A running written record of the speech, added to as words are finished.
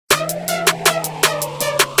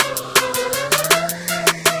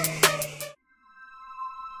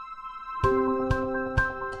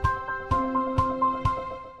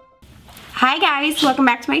Hi guys, welcome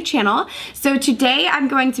back to my channel. So today I'm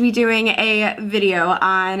going to be doing a video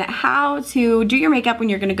on how to do your makeup when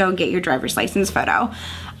you're gonna go get your driver's license photo.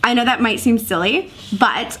 I know that might seem silly,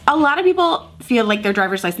 but a lot of people feel like their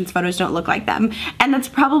driver's license photos don't look like them. And that's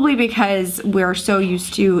probably because we're so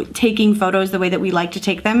used to taking photos the way that we like to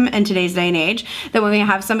take them in today's day and age, that when we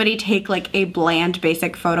have somebody take like a bland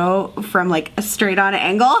basic photo from like a straight on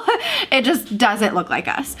angle, it just doesn't look like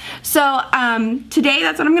us. So today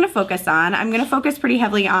that's what I'm gonna focus on. I'm gonna focus pretty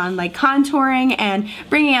heavily on like contouring and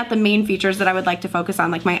bringing out the main features that I would like to focus on,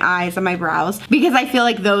 like my eyes and my brows, because I feel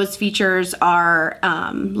like those features are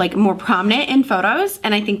like more prominent in photos,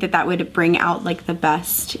 and I think that that would bring out like the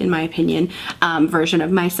best, in my opinion, version of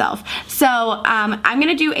myself. So I'm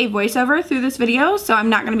gonna do a voiceover through this video, so I'm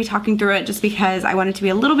not gonna be talking through it just because I want it to be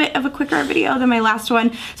a little bit of a quicker video than my last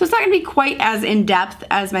one. So it's not gonna be quite as in-depth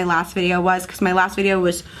as my last video was, because my last video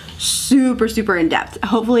was super in-depth.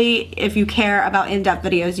 Hopefully if you care about in-depth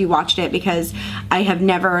videos, you watched it, because I have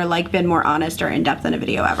never like been more honest or in-depth in a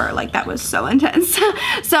video ever. Like, that was so intense.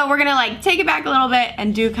 So we're gonna like take it back a little bit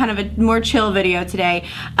and do kind of a more chill video today,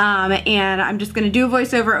 and I'm just gonna do a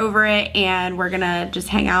voiceover over it, and we're gonna just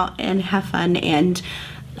hang out and have fun and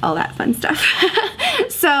all that fun stuff.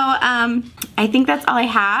 So I think that's all I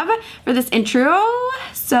have for this intro,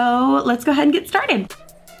 so let's go ahead and get started.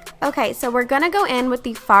 Okay, so we're gonna go in with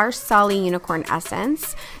the Far Solly Unicorn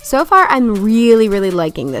Essence. So far, I'm really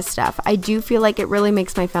liking this stuff. I do feel like it really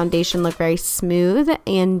makes my foundation look very smooth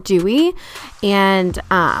and dewy, and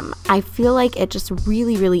I feel like it just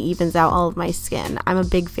really evens out all of my skin. I'm a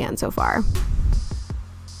big fan so far.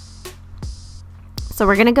 So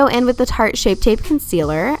we're gonna go in with the Tarte Shape Tape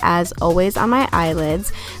Concealer, as always, on my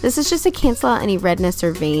eyelids. This is just to cancel out any redness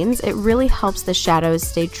or veins. It really helps the shadows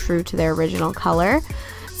stay true to their original color.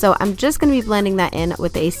 So I'm just going to be blending that in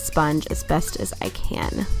with a sponge as best as I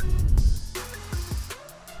can.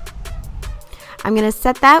 I'm going to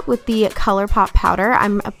set that with the ColourPop powder.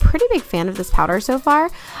 I'm a pretty big fan of this powder so far.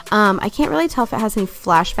 I can't really tell if it has any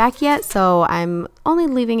flashback yet, so I'm only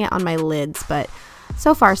leaving it on my lids, but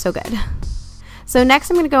so far so good. So next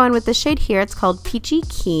I'm going to go in with the shade here. It's called Peachy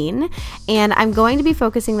Keen, and I'm going to be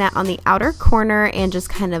focusing that on the outer corner and just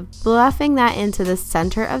kind of bluffing that into the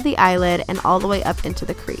center of the eyelid and all the way up into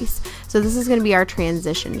the crease. So this is going to be our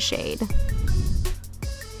transition shade.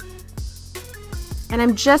 And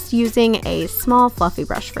I'm just using a small fluffy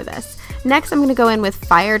brush for this. Next I'm going to go in with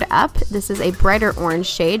Fired Up. This is a brighter orange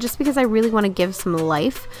shade just because I really want to give some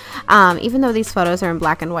life. Even though these photos are in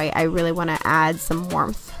black and white, I really want to add some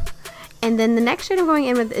warmth. And then the next shade I'm going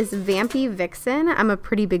in with is Vampy Vixen. I'm a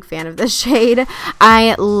pretty big fan of this shade.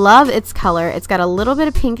 I love its color. It's got a little bit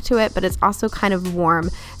of pink to it, but it's also kind of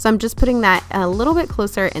warm. So I'm just putting that a little bit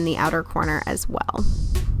closer in the outer corner as well.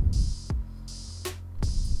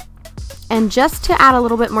 And just to add a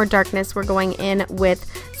little bit more darkness, we're going in with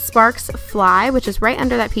Sparks Fly, which is right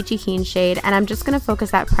under that Peachy Keen shade, and I'm just going to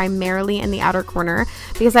focus that primarily in the outer corner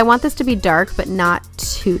because I want this to be dark but not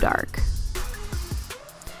too dark.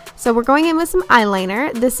 So we're going in with some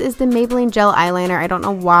eyeliner. This is the Maybelline Gel Eyeliner. I don't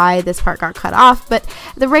know why this part got cut off, but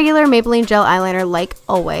the regular Maybelline Gel Eyeliner, like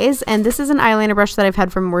always. And this is an eyeliner brush that I've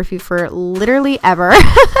had from Morphe for literally ever.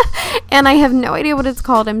 And I have no idea what it's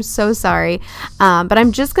called. I'm so sorry. But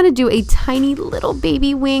I'm just going to do a tiny little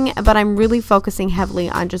baby wing, but I'm really focusing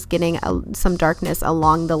heavily on just getting some darkness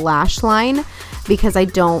along the lash line because I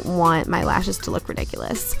don't want my lashes to look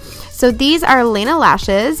ridiculous. So these are Lena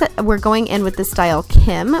Lashes. We're going in with the style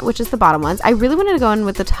Kim, which is the bottom ones. I really wanted to go in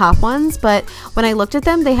with the top ones, but when I looked at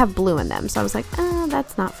them, they have blue in them. So I was like, oh,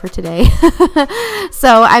 that's not for today.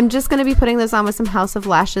 So I'm just going to be putting those on with some House of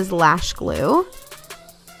Lashes lash glue.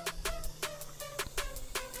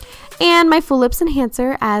 And my Full Lips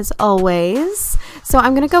Enhancer, as always. So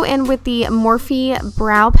I'm going to go in with the Morphe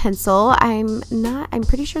Brow Pencil. I'm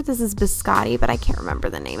pretty sure this is Biscotti, but I can't remember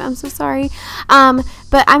the name. I'm so sorry.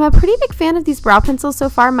 But I'm a pretty big fan of these brow pencils so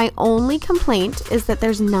far. My only complaint is that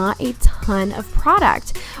there's not a ton of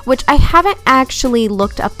product, which I haven't actually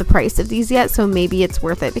looked up the price of these yet, so maybe it's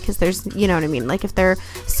worth it because there's, you know what I mean? Like if they're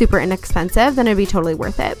super inexpensive, then it'd be totally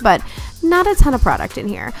worth it. But not a ton of product in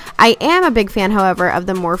here. I am a big fan, however, of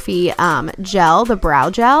the Morphe gel, the brow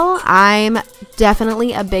gel. I'm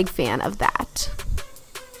definitely a big fan of that.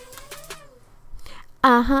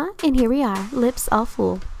 And here we are, lips all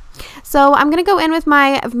full. So I'm going to go in with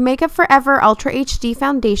my Makeup Forever Ultra HD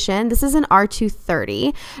foundation. This is an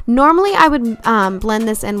R230. Normally I would blend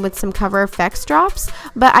this in with some Cover FX drops,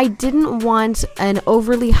 but I didn't want an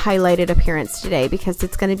overly highlighted appearance today because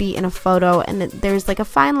it's going to be in a photo and there's like a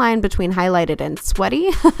fine line between highlighted and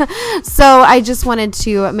sweaty. So I just wanted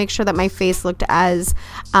to make sure that my face looked as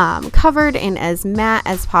covered and as matte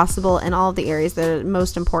as possible in all of the areas that are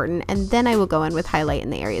most important, and then I will go in with highlight in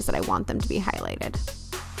the areas that I want them to be highlighted.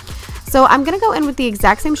 So I'm going to go in with the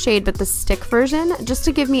exact same shade but the stick version just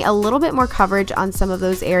to give me a little bit more coverage on some of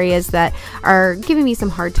those areas that are giving me some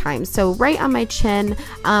hard times. So right on my chin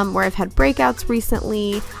where I've had breakouts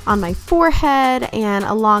recently, on my forehead, and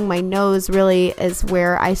along my nose really is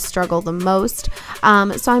where I struggle the most.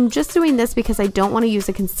 So I'm just doing this because I don't want to use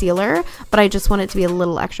a concealer, but I just want it to be a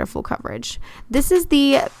little extra full coverage. This is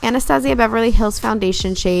the Anastasia Beverly Hills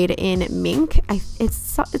foundation shade in Mink.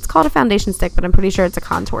 It's called a foundation stick, but I'm pretty sure it's a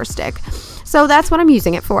contour stick. So that's what I'm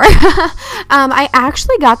using it for. I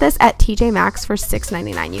actually got this at TJ Maxx for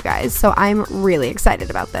 $6.99, you guys. So I'm really excited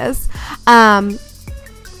about this. I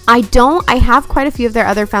have quite a few of their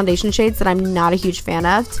other foundation shades that I'm not a huge fan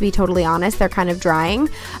of, to be totally honest. They're kind of drying,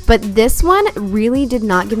 but this one really did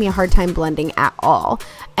not give me a hard time blending at all.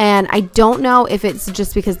 And I don't know if it's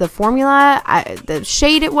just because the formula, the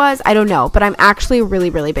shade it was, I don't know, but I'm actually a really,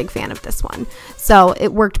 really big fan of this one. So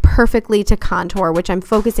it worked perfectly to contour, which I'm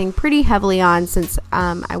focusing pretty heavily on since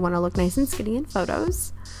I want to look nice and skinny in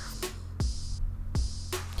photos.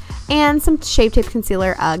 And some Shape Tape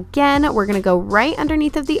concealer again. We're going to go right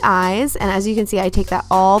underneath of the eyes, and as you can see, I take that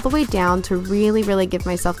all the way down to really, really give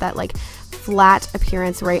myself that like flat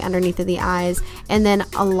appearance right underneath of the eyes, and then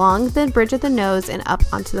along the bridge of the nose and up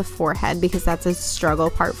onto the forehead because that's a struggle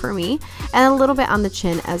part for me, and a little bit on the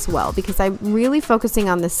chin as well because I'm really focusing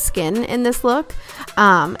on the skin in this look,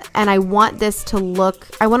 and I want this to look,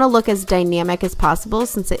 I want to look as dynamic as possible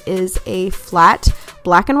since it is a flat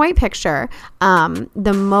black and white picture.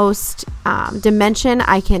 The most dimension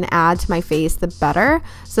I can add to my face, the better.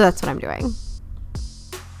 So that's what I'm doing.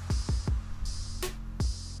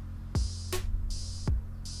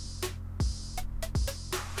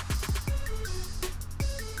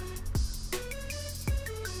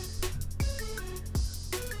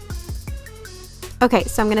 Okay,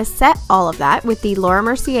 so I'm going to set all of that with the Laura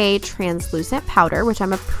Mercier translucent powder, which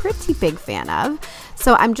I'm a pretty big fan of.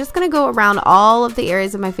 So I'm just going to go around all of the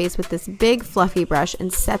areas of my face with this big fluffy brush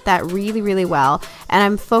and set that really, really well. And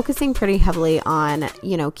I'm focusing pretty heavily on,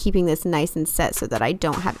 you know, keeping this nice and set so that I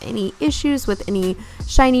don't have any issues with any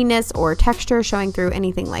shininess or texture showing through,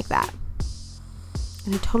 anything like that.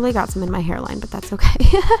 And I totally got some in my hairline, but that's okay.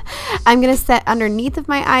 I'm going to set underneath of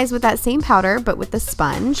my eyes with that same powder, but with the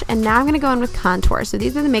sponge. And now I'm going to go in with contour. So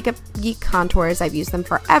these are the Makeup Geek contours. I've used them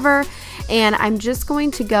forever. And I'm just going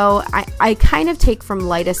to go, I kind of take from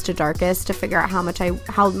lightest to darkest to figure out how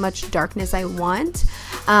much darkness I want.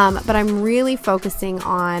 But I'm really focusing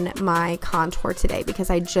on my contour today because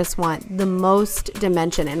I just want the most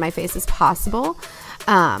dimension in my face as possible.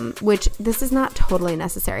 Which this is not totally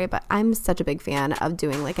necessary, but I'm such a big fan of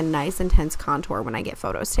doing like a nice intense contour when I get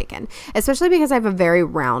photos taken, especially because I have a very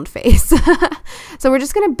round face. So we're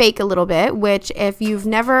just going to bake a little bit, which if you've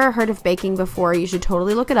never heard of baking before, you should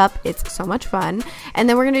totally look it up. It's so much fun. And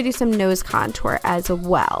then we're going to do some nose contour as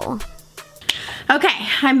well. Okay,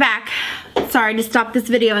 I'm back. Sorry to stop this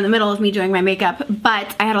video in the middle of me doing my makeup,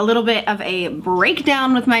 but I had a little bit of a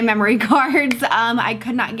breakdown with my memory cards. I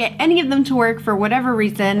could not get any of them to work for whatever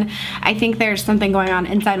reason. I think there's something going on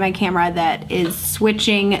inside my camera that is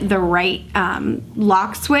switching the right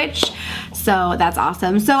lock switch. So that's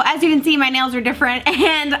awesome. So as you can see, my nails are different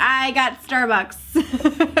and I got Starbucks.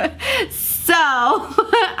 So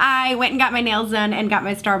I went and got my nails done and got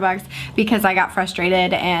my Starbucks because I got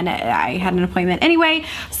frustrated and I had an appointment anyway.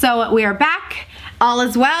 So we are back. All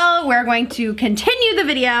is well. We're going to continue the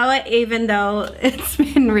video even though it's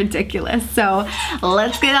been ridiculous. So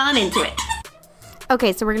let's get on into it.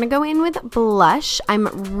 Okay, so we're going to go in with blush. I'm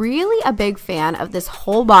really a big fan of this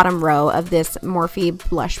whole bottom row of this Morphe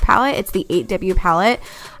blush palette. It's the 8W palette.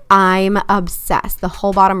 I'm obsessed. The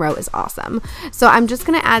whole bottom row is awesome. So I'm just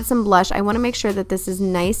going to add some blush. I want to make sure that this is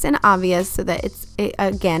nice and obvious so that it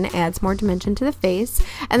again adds more dimension to the face.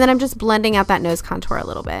 And then I'm just blending out that nose contour a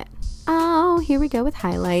little bit. Oh, here we go with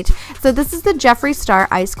highlight. So this is the Jeffree Star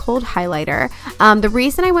Ice Cold Highlighter. The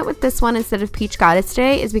reason I went with this one instead of Peach Goddess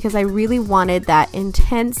today is because I really wanted that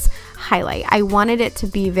intense highlight. I wanted it to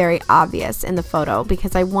be very obvious in the photo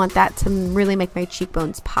because I want that to really make my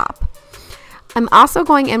cheekbones pop. I'm also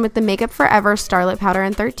going in with the Makeup Forever Starlit Powder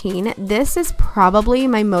in 13. This is probably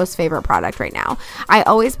my most favorite product right now. I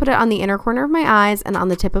always put it on the inner corner of my eyes and on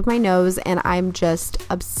the tip of my nose, and I'm just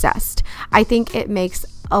obsessed. I think it makes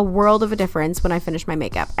a world of a difference when I finish my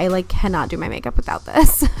makeup. I like cannot do my makeup without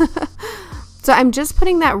this. So I'm just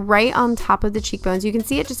putting that right on top of the cheekbones. You can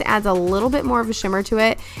see it just adds a little bit more of a shimmer to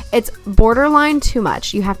it. It's borderline too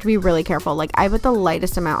much. You have to be really careful. Like, I put the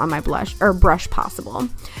lightest amount on my blush or brush possible.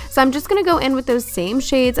 So I'm just going to go in with those same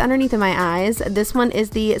shades underneath of my eyes. This one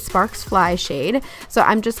is the Sparks Fly shade. So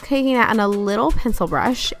I'm just taking that on a little pencil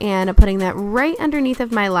brush and putting that right underneath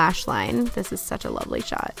of my lash line. This is such a lovely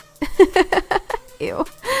shot. Ew.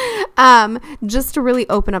 Just to really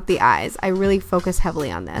open up the eyes. I really focus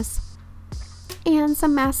heavily on this. And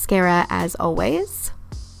some mascara as always.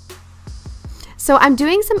 So I'm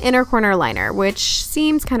doing some inner corner liner, which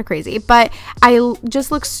seems kind of crazy, but I just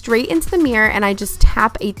look straight into the mirror and I just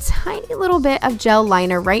tap a tiny little bit of gel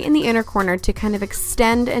liner right in the inner corner to kind of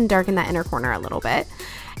extend and darken that inner corner a little bit.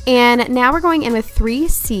 And now we're going in with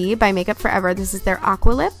 3C by Makeup Forever. This is their Aqua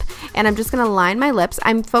Lip, and I'm just going to line my lips.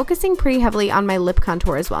 I'm focusing pretty heavily on my lip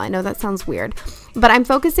contour as well. I know that sounds weird, but I'm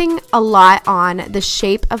focusing a lot on the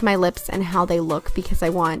shape of my lips and how they look because I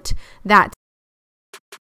want that.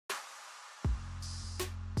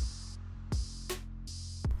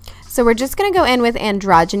 So we're just going to go in with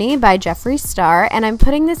Androgyny by Jeffree Star, and I'm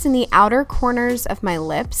putting this in the outer corners of my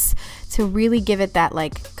lips to really give it that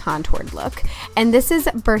like contoured look. And this is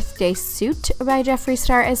Birthday Suit by Jeffree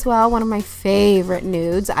Star as well, one of my favorite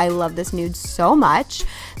nudes. I love this nude so much.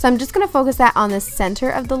 So I'm just going to focus that on the center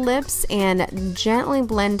of the lips and gently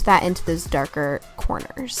blend that into those darker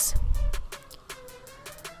corners.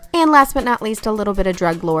 And last but not least, a little bit of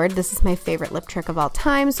Drug Lord. This is my favorite lip trick of all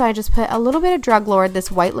time. So I just put a little bit of Drug Lord,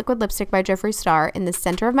 this white liquid lipstick by Jeffree Star, in the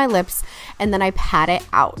center of my lips, and then I pat it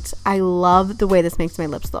out. I love the way this makes my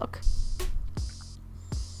lips look.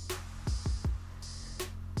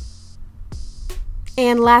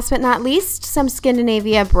 And last but not least, some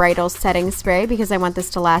Skindinavia Bridal Setting Spray because I want this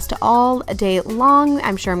to last all day long.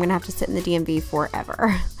 I'm sure I'm going to have to sit in the DMV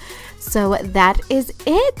forever. So that is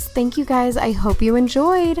it. Thank you guys. I hope you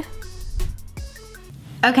enjoyed.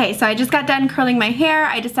 Okay, so I just got done curling my hair.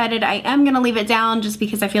 I decided I am gonna leave it down just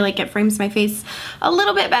because I feel like it frames my face a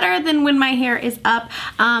little bit better than when my hair is up.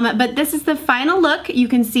 But this is the final look. You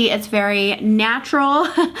can see it's very natural,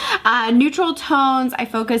 neutral tones. I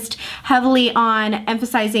focused heavily on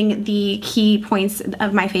emphasizing the key points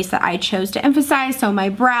of my face that I chose to emphasize. So my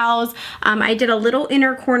brows, I did a little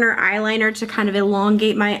inner corner eyeliner to kind of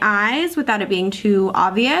elongate my eyes without it being too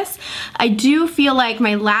obvious. I do feel like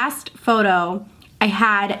my last photo, I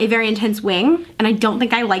had a very intense wing, and I don't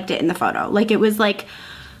think I liked it in the photo. Like, it was like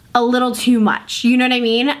a little too much, you know what I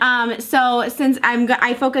mean? So since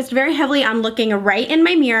I focused very heavily on looking right in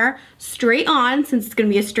my mirror, straight on, since it's gonna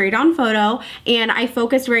be a straight on photo, and I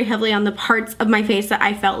focused very heavily on the parts of my face that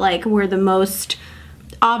I felt like were the most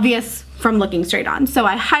obvious from looking straight on. So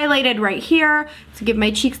I highlighted right here to give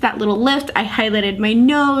my cheeks that little lift. I highlighted my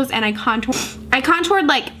nose, and I contoured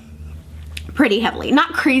like pretty heavily,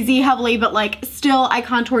 not crazy heavily, but like still I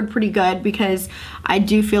contoured pretty good because I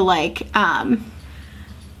do feel like I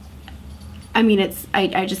mean,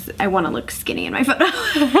 I want to look skinny in my photo.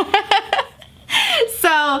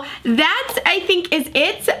 So that, I think, is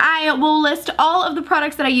it. I will list all of the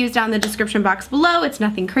products that I used down in the description box below. It's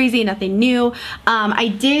nothing crazy, nothing new. I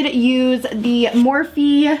did use the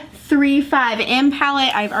Morphe 3.5M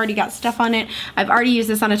palette. I've already got stuff on it. I've already used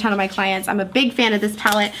this on a ton of my clients. I'm a big fan of this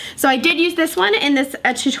palette. So I did use this one in this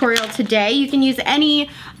tutorial today. You can use any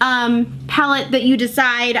palette that you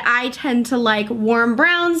decide. I tend to like warm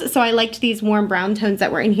browns, so I liked these warm brown tones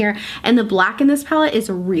that were in here. And the black in this palette is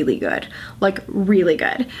really good, like really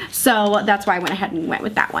good. So that's why I went ahead and went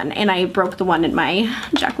with that one. And I broke the one in my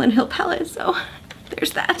Jaclyn Hill palette, so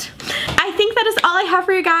there's that. I think that is all I have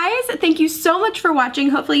for you guys. Thank you so much for watching.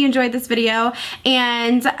 Hopefully you enjoyed this video,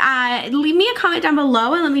 and leave me a comment down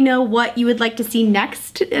below and let me know what you would like to see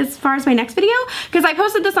next as far as my next video, because I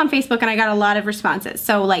posted this on Facebook and I got a lot of responses.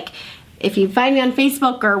 So like, if you find me on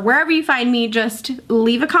Facebook or wherever you find me, just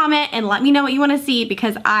leave a comment and let me know what you want to see,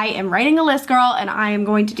 because I am writing a list, girl, and I am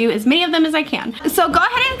going to do as many of them as I can. So go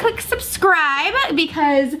ahead and click subscribe,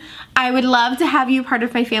 because I would love to have you part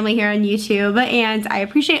of my family here on YouTube, and I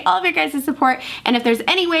appreciate all of your guys' support. And if there's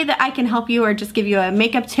any way that I can help you or just give you a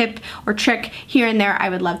makeup tip or trick here and there, I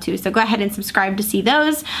would love to. So go ahead and subscribe to see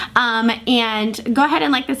those. And go ahead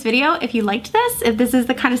and like this video if you liked this. If this is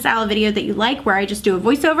the kind of style of video that you like where I just do a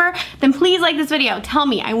voiceover, then please like this video. Tell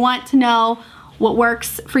me. I want to know what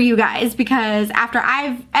works for you guys, because after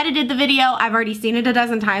I've edited the video, I've already seen it a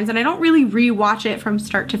dozen times and I don't really re-watch it from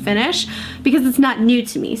start to finish because it's not new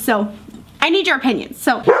to me. So I need your opinions.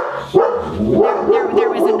 So there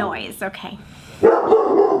was a noise, okay.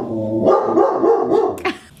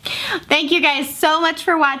 Thank you guys so much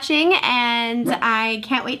for watching, and I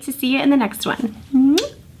can't wait to see you in the next one.